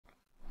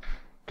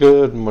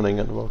Good morning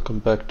and welcome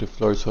back to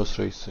Floyd's horse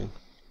racing.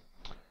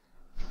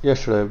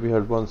 Yesterday we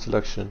had one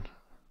selection,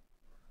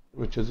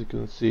 which as you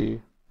can see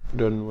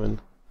didn't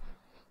win.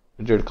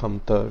 It did come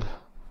third.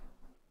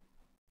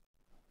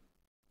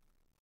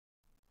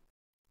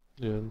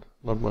 Yeah,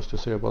 not much to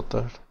say about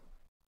that.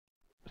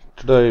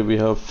 Today we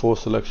have 4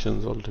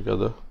 selections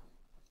altogether,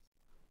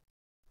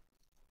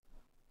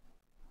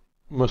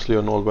 mostly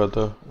on all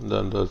weather, and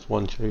then there's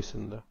one chase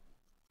in there.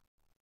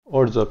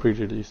 Odds are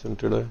pretty decent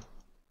today.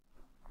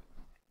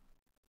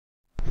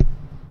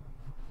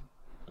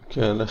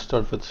 Okay, let's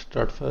start with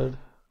Stratford.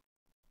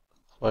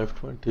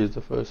 520 is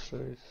the first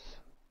race.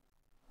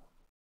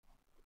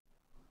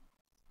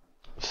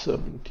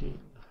 17.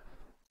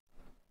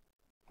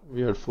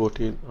 We had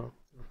 14. Oh,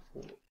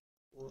 4,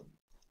 1.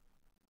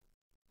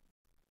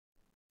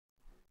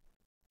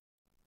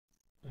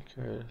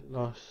 Okay,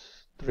 last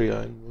 3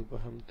 are in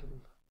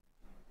Wolverhampton.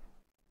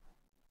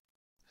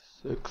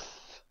 6.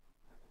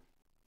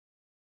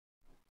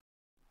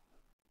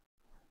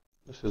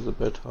 This is a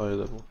bit higher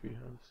than what we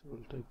have, so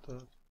we'll take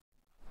that.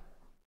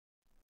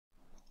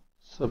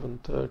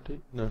 7:30.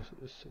 No,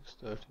 it's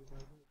 6:30.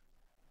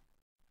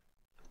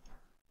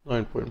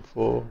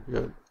 9.4. We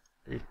had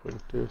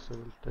 8.2, so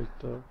we'll take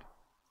that.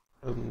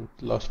 And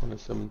the last one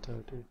is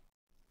 7:30.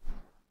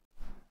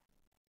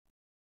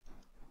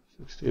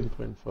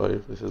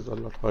 16.5. This is a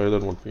lot higher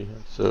than what we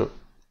had. So,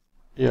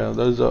 yeah,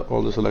 those are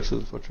all the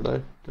selections for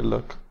today. Good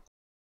luck.